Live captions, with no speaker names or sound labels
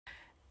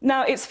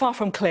Now, it's far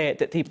from clear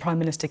that the Prime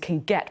Minister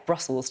can get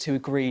Brussels to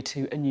agree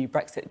to a new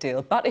Brexit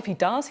deal. But if he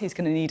does, he's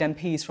going to need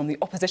MPs from the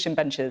opposition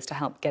benches to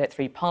help get it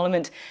through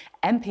Parliament.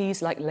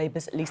 MPs like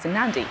Labour's Lisa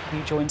Nandy,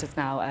 who joins us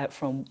now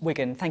from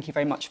Wigan. Thank you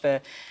very much for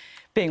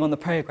being on the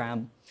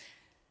programme.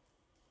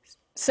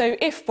 So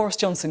if Boris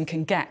Johnson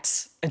can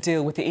get a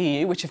deal with the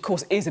EU, which of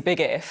course is a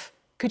big if,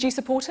 could you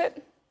support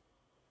it?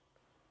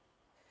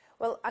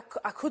 Well,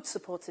 I could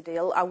support a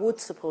deal. I would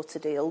support a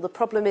deal. The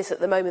problem is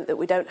at the moment that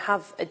we don't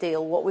have a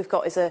deal. What we've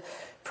got is a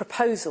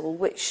proposal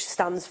which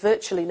stands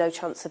virtually no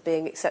chance of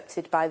being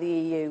accepted by the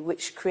EU,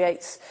 which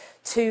creates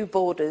two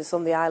borders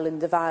on the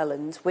island of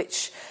Ireland,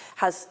 which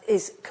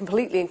is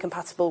completely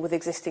incompatible with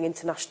existing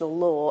international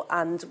law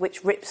and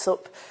which rips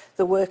up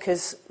the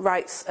workers'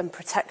 rights and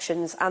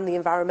protections and the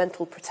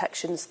environmental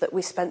protections that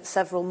we spent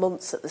several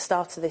months at the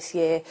start of this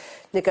year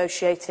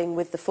negotiating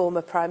with the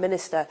former Prime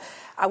Minister.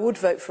 I would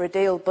vote for a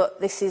deal,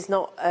 but this is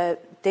not a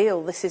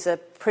deal. This is a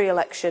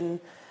pre-election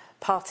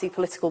party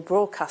political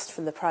broadcast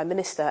from the Prime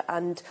Minister,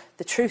 and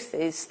the truth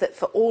is that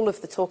for all of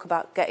the talk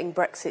about getting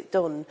Brexit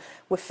done,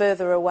 we're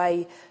further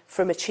away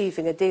from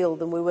achieving a deal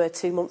than we were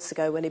 2 months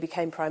ago when he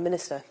became Prime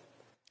Minister.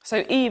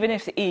 So even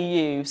if the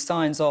EU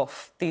signs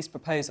off these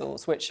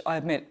proposals, which I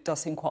admit does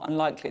seem quite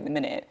unlikely in the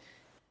minute,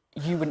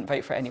 you wouldn't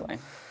vote for it anyway?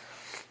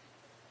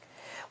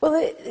 Well,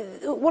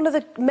 one of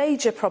the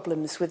major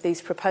problems with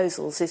these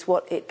proposals is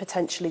what it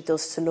potentially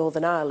does to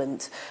Northern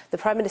Ireland. The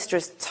Prime Minister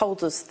has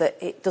told us that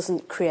it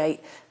doesn't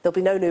create, there'll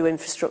be no new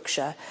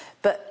infrastructure,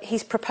 but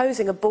he's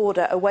proposing a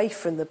border away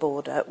from the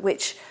border,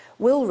 which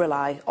will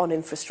rely on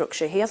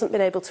infrastructure. He hasn't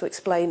been able to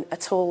explain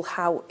at all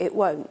how it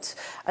won't.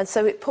 And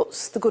so it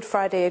puts the Good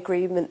Friday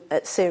Agreement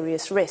at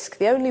serious risk.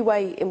 The only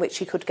way in which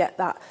he could get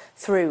that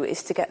through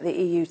is to get the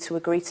EU to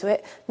agree to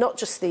it. Not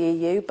just the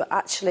EU, but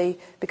actually,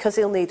 because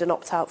he'll need an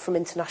opt-out from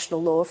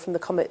international law, from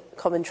the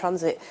Common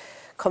Transit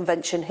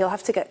Convention, he'll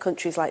have to get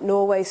countries like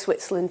Norway,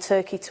 Switzerland,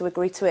 Turkey to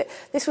agree to it.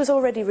 This was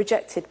already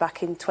rejected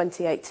back in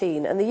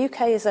 2018, and the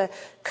UK is a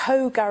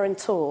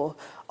co-guarantor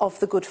of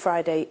the Good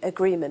Friday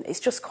Agreement. It's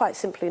just quite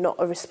simply not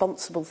a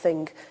responsible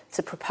thing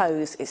to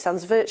propose. It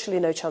stands virtually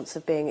no chance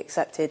of being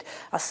accepted.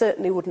 I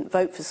certainly wouldn't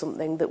vote for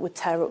something that would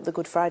tear up the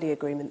Good Friday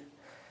Agreement.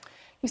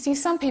 You see,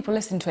 some people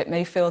listening to it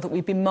may feel that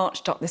we've been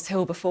marched up this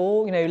hill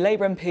before. You know,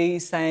 Labour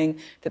MPs saying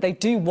that they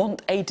do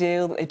want a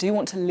deal, that they do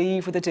want to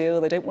leave with a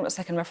deal, they don't want a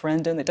second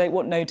referendum, they don't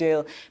want no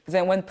deal. But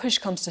then when push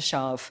comes to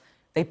shove,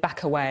 they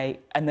back away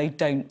and they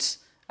don't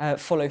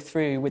follow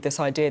through with this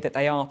idea that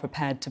they are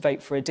prepared to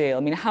vote for a deal. I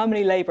mean, how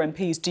many Labour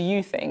MPs do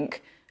you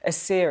think are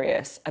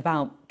serious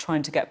about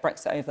trying to get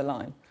Brexit over the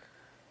line?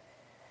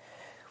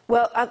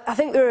 Well, I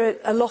think there are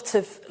a lot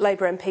of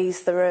Labour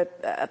MPs. There are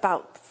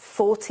about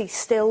 40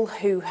 still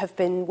who have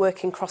been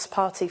working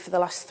cross-party for the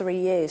last 3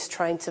 years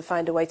trying to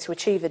find a way to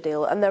achieve a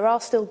deal. And there are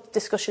still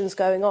discussions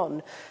going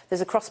on. There's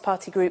a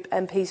cross-party group,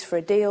 MPs for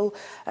a deal.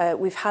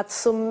 We've had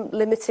some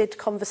limited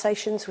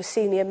conversations with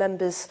senior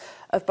members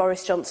of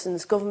Boris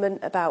Johnson's government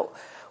about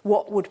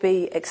what would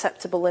be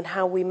acceptable and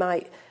how we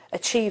might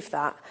achieve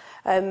that.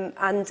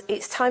 And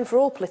it's time for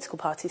all political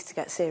parties to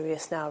get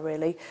serious now,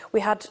 really. We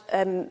had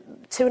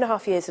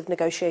 2.5 years of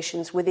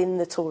negotiations within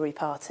the Tory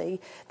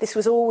party. This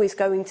was always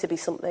going to be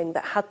something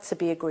that had to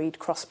be agreed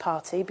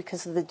cross-party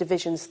because of the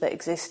divisions that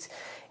exist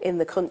in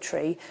the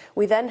country.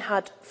 We then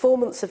had 4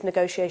 months of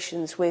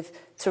negotiations with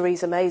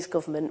Theresa May's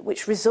government,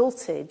 which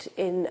resulted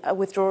in a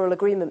withdrawal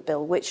agreement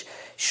bill, which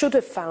should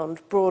have found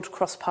broad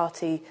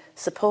cross-party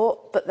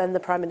support, but then the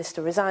Prime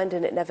Minister resigned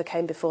and it never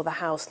came before the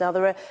House. Now,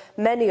 there are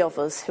many of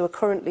us who are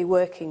currently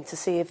working to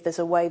see if there's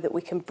a way that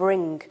we can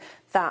bring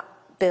that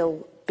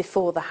bill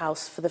before the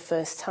House for the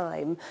first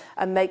time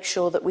and make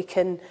sure that we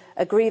can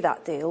agree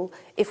that deal.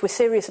 If we're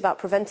serious about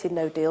preventing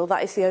no deal,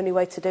 that is the only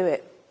way to do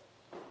it.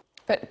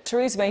 But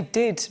Theresa May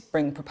did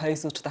bring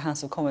proposals to the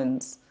House of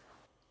Commons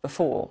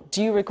before.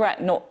 Do you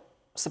regret not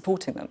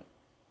supporting them?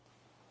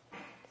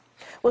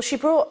 Well, she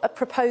brought a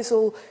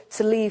proposal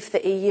to leave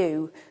the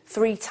EU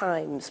 3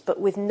 times, but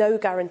with no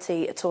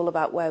guarantee at all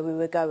about where we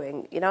were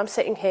going. You know, I'm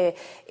sitting here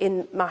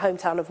in my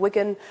hometown of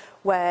Wigan,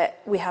 where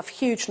we have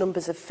huge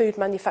numbers of food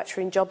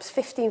manufacturing jobs.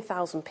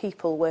 15,000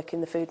 people work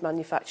in the food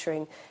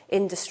manufacturing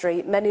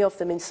industry, many of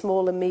them in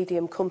small and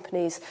medium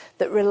companies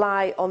that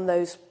rely on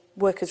those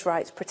workers'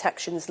 rights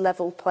protections,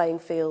 level playing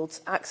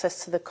fields,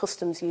 access to the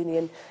customs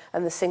union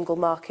and the single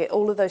market.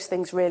 All of those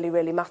things really,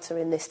 really matter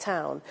in this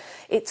town.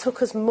 It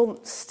took us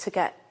months to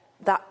get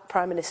that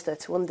Prime Minister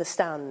to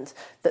understand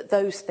that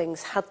those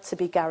things had to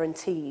be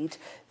guaranteed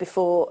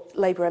before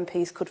Labour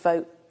MPs could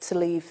vote to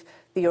leave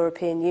the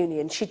European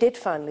Union. She did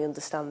finally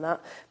understand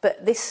that,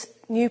 but this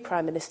new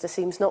Prime Minister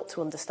seems not to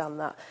understand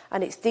that,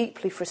 and it's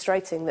deeply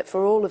frustrating that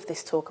for all of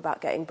this talk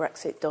about getting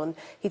Brexit done,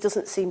 he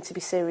doesn't seem to be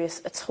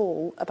serious at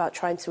all about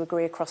trying to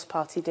agree a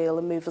cross-party deal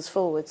and move us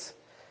forwards.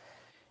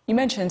 You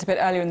mentioned a bit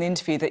earlier in the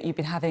interview that you've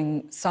been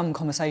having some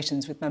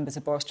conversations with members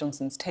of Boris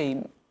Johnson's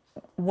team.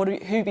 Who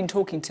have you been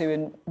talking to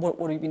and what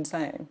have you been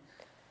saying?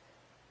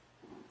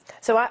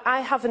 So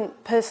I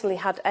haven't personally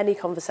had any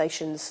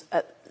conversations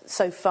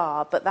so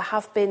far, but there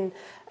have been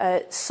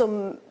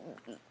some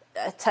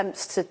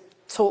attempts to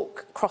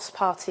talk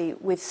cross-party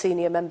with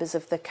senior members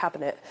of the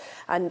Cabinet,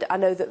 and I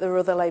know that there are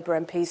other Labour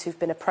MPs who've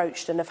been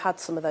approached and have had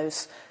some of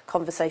those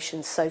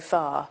conversations so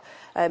far.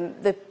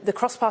 The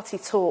cross-party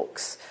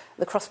talks,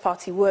 the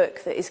cross-party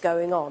work that is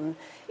going on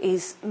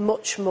is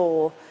much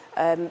more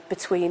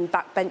between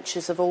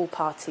backbenchers of all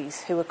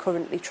parties who are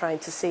currently trying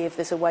to see if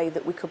there's a way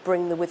that we could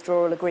bring the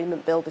withdrawal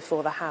agreement bill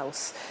before the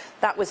House.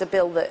 That was a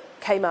bill that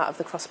came out of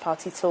the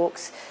cross-party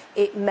talks.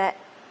 It met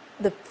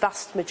the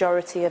vast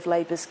majority of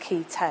Labour's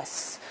key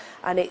tests,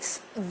 and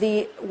it's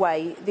the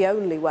way, the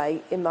only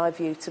way, in my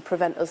view, to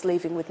prevent us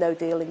leaving with no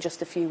deal in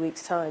just a few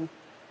weeks' time.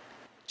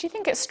 Do you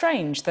think it's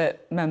strange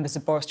that members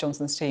of Boris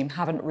Johnson's team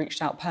haven't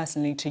reached out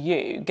personally to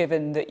you,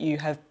 given that you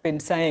have been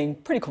saying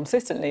pretty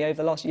consistently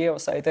over the last year or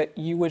so that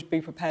you would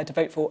be prepared to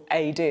vote for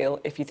a deal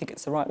if you think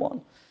it's the right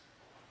one?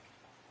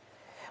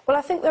 Well,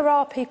 I think there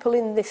are people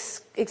in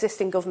this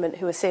existing government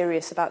who are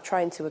serious about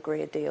trying to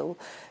agree a deal,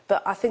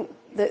 but I think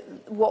that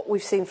what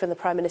we've seen from the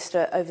Prime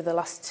Minister over the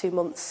last 2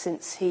 months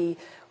since he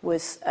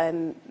was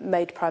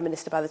made Prime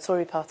Minister by the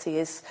Tory party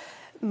is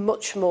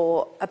much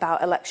more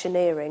about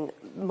electioneering,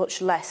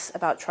 much less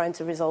about trying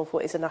to resolve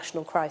what is a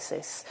national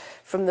crisis.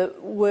 From the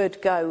word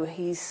go,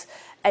 he's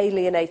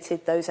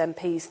alienated those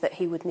MPs that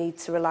he would need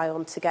to rely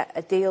on to get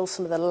a deal.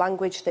 Some of the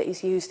language that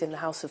he's used in the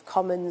House of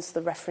Commons,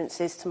 the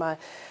references to my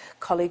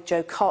colleague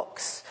Joe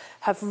Cox,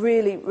 have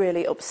really,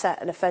 really upset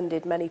and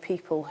offended many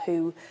people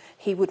who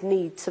he would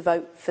need to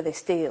vote for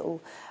this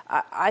deal.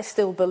 I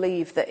still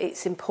believe that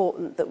it's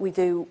important that we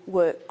do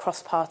work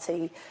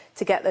cross-party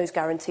to get those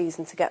guarantees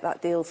and to get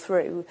that deal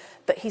through,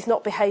 but he's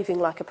not behaving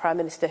like a Prime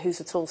Minister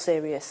who's at all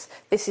serious.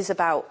 This is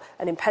about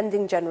an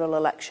impending general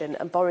election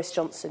and Boris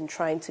Johnson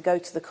trying to go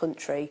to the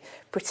country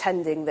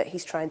pretending that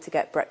he's trying to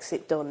get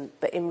Brexit done,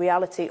 but in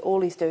reality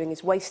all he's doing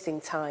is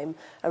wasting time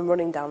and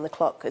running down the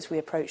clock as we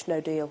approach no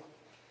deal.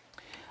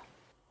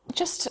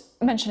 Just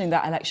mentioning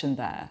that election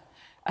there,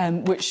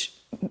 which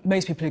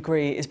most people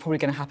agree is probably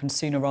going to happen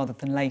sooner rather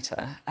than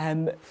later.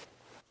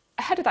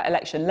 Ahead of that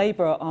election,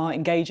 Labour are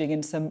engaging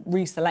in some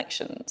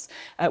reselections.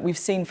 We've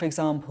seen, for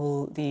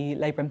example, the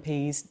Labour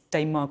MPs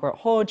Dame Margaret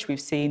Hodge,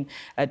 we've seen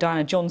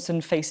Diana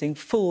Johnson facing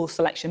full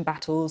selection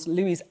battles,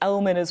 Louise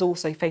Ellman is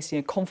also facing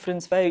a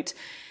confidence vote.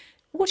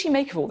 What do you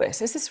make of all this?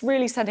 Is this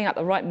really sending out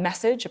the right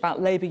message about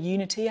Labour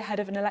unity ahead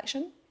of an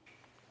election?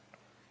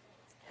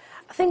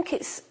 I think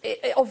it's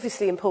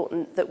obviously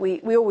important that we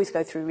always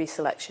go through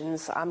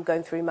reselections. I'm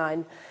going through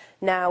mine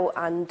now,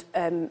 and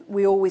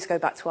we always go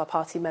back to our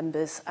party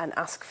members and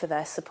ask for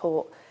their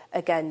support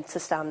again to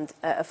stand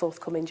at a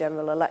forthcoming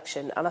general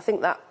election. And I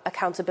think that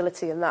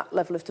accountability and that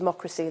level of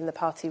democracy in the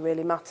party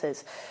really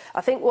matters.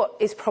 I think what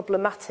is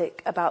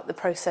problematic about the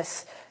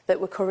process that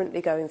we're currently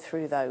going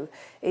through, though,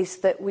 is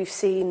that we've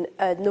seen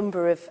a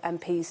number of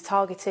MPs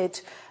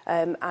targeted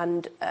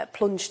and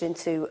plunged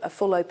into a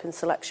full open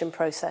selection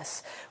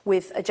process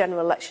with a general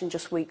election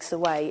just weeks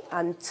away.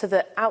 And to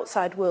the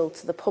outside world,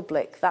 to the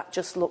public, that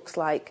just looks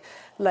like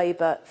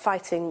Labour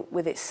fighting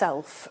with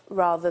itself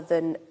rather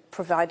than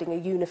providing a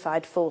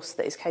unified force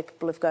that is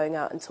capable of going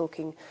out and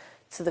talking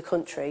to the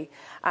country.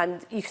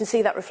 And you can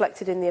see that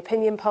reflected in the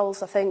opinion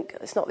polls. I think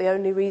it's not the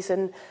only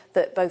reason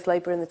that both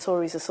Labour and the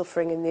Tories are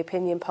suffering in the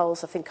opinion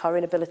polls. I think our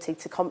inability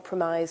to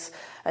compromise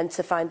and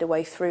to find a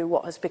way through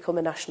what has become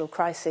a national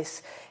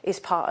crisis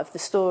is part of the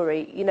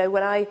story. You know,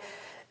 when I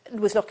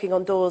was knocking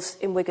on doors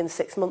in Wigan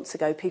 6 months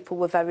ago, people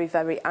were very,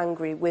 very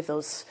angry with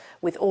us,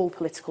 with all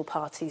political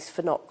parties,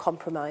 for not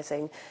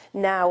compromising.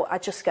 Now, I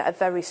just get a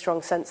very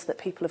strong sense that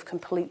people have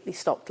completely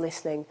stopped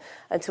listening.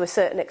 And to a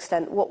certain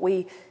extent, what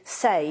we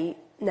say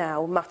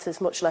now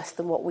matters much less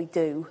than what we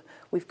do.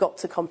 We've got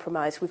to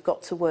compromise, we've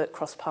got to work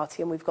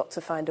cross-party, and we've got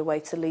to find a way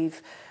to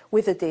leave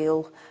with a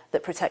deal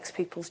that protects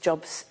people's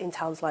jobs in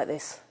towns like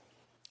this.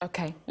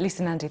 OK.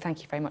 Lisa Nandy,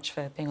 thank you very much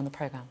for being on the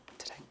programme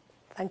today.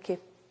 Thank you.